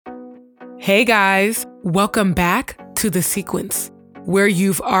Hey guys, welcome back to The Sequence, where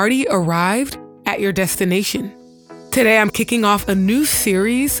you've already arrived at your destination. Today I'm kicking off a new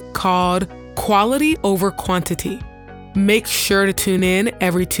series called Quality Over Quantity. Make sure to tune in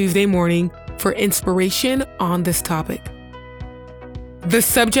every Tuesday morning for inspiration on this topic. The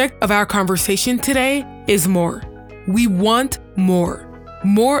subject of our conversation today is more. We want more.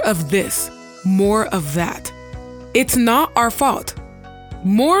 More of this, more of that. It's not our fault.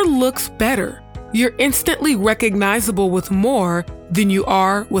 More looks better. You're instantly recognizable with more than you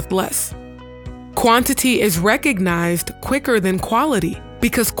are with less. Quantity is recognized quicker than quality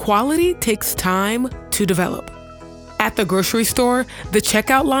because quality takes time to develop. At the grocery store, the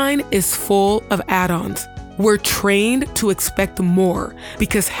checkout line is full of add-ons. We're trained to expect more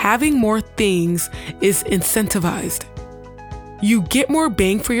because having more things is incentivized. You get more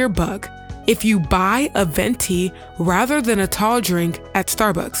bang for your buck if you buy a venti rather than a tall drink at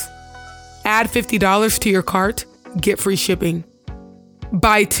Starbucks. Add $50 to your cart, get free shipping.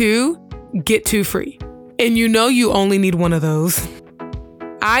 Buy two, get two free. And you know you only need one of those.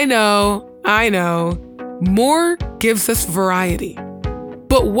 I know. More gives us variety.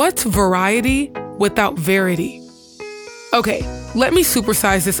 But what's variety without verity? Okay, let me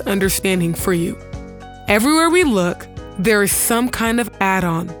supersize this understanding for you. Everywhere we look, there is some kind of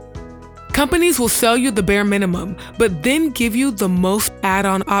add-on. Companies will sell you the bare minimum, but then give you the most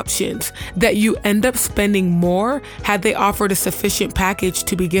add-on options that you end up spending more had they offered a sufficient package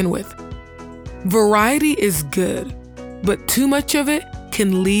to begin with. Variety is good, but too much of it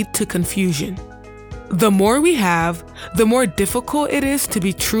can lead to confusion. The more we have, the more difficult it is to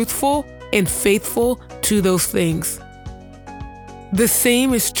be truthful and faithful to those things. The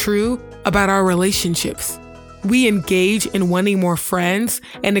same is true about our relationships. We engage in wanting more friends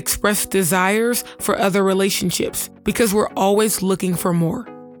and express desires for other relationships because we're always looking for more.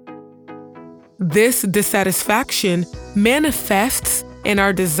 This dissatisfaction manifests in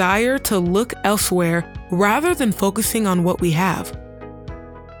our desire to look elsewhere rather than focusing on what we have.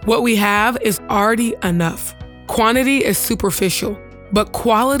 What we have is already enough. Quantity is superficial, but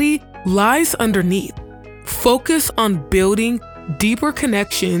quality lies underneath. Focus on building deeper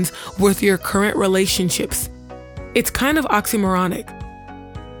connections with your current relationships. It's kind of oxymoronic.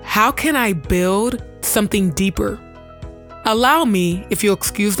 How can I build something deeper? Allow me, if you'll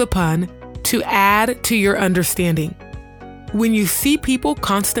excuse the pun, to add to your understanding. When you see people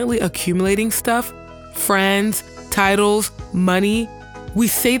constantly accumulating stuff, friends, titles, money, we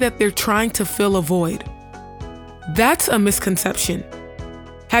say that they're trying to fill a void. That's a misconception.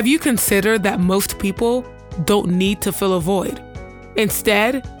 Have you considered that most people don't need to fill a void?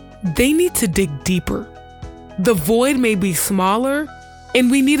 Instead, they need to dig deeper. The void may be smaller,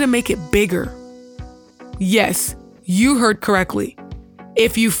 and we need to make it bigger. Yes, you heard correctly.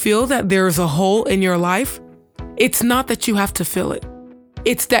 If you feel that there is a hole in your life, it's not that you have to fill it.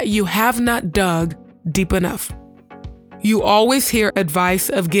 It's that you have not dug deep enough. You always hear advice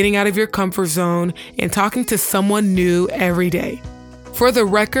of getting out of your comfort zone and talking to someone new every day. For the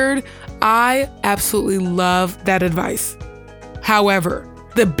record, I absolutely love that advice. However,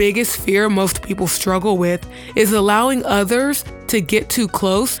 the biggest fear most people struggle with is allowing others to get too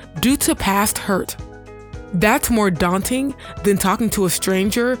close due to past hurt. That's more daunting than talking to a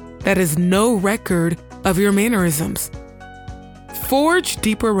stranger that has no record of your mannerisms. Forge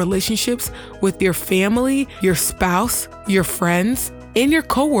deeper relationships with your family, your spouse, your friends, and your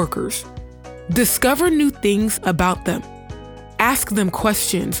coworkers. Discover new things about them. Ask them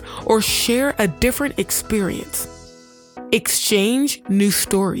questions or share a different experience. Exchange new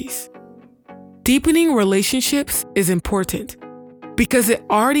stories. Deepening relationships is important because it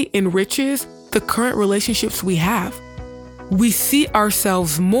already enriches the current relationships we have. We see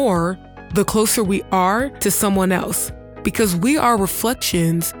ourselves more the closer we are to someone else because we are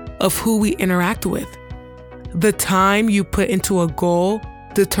reflections of who we interact with. The time you put into a goal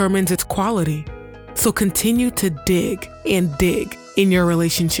determines its quality. So continue to dig and dig in your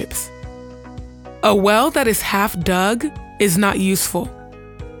relationships. A well that is half dug is not useful.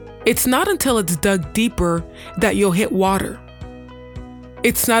 It's not until it's dug deeper that you'll hit water.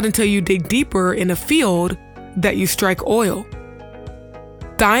 It's not until you dig deeper in a field that you strike oil.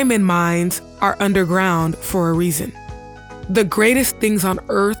 Diamond mines are underground for a reason. The greatest things on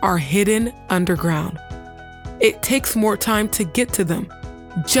earth are hidden underground. It takes more time to get to them,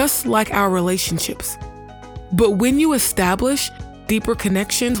 just like our relationships. But when you establish deeper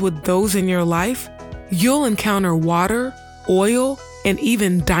connections with those in your life, you'll encounter water, oil, and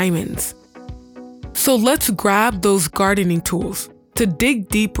even diamonds. So let's grab those gardening tools to dig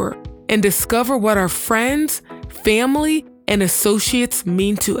deeper and discover what our friends, family, and associates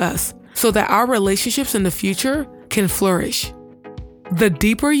mean to us so that our relationships in the future can flourish. The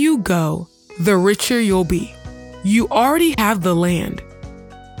deeper you go, the richer you'll be. You already have the land.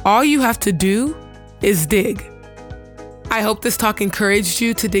 All you have to do is dig. I hope this talk encouraged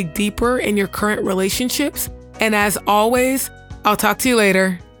you to dig deeper in your current relationships. And as always, I'll talk to you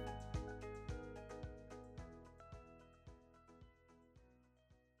later.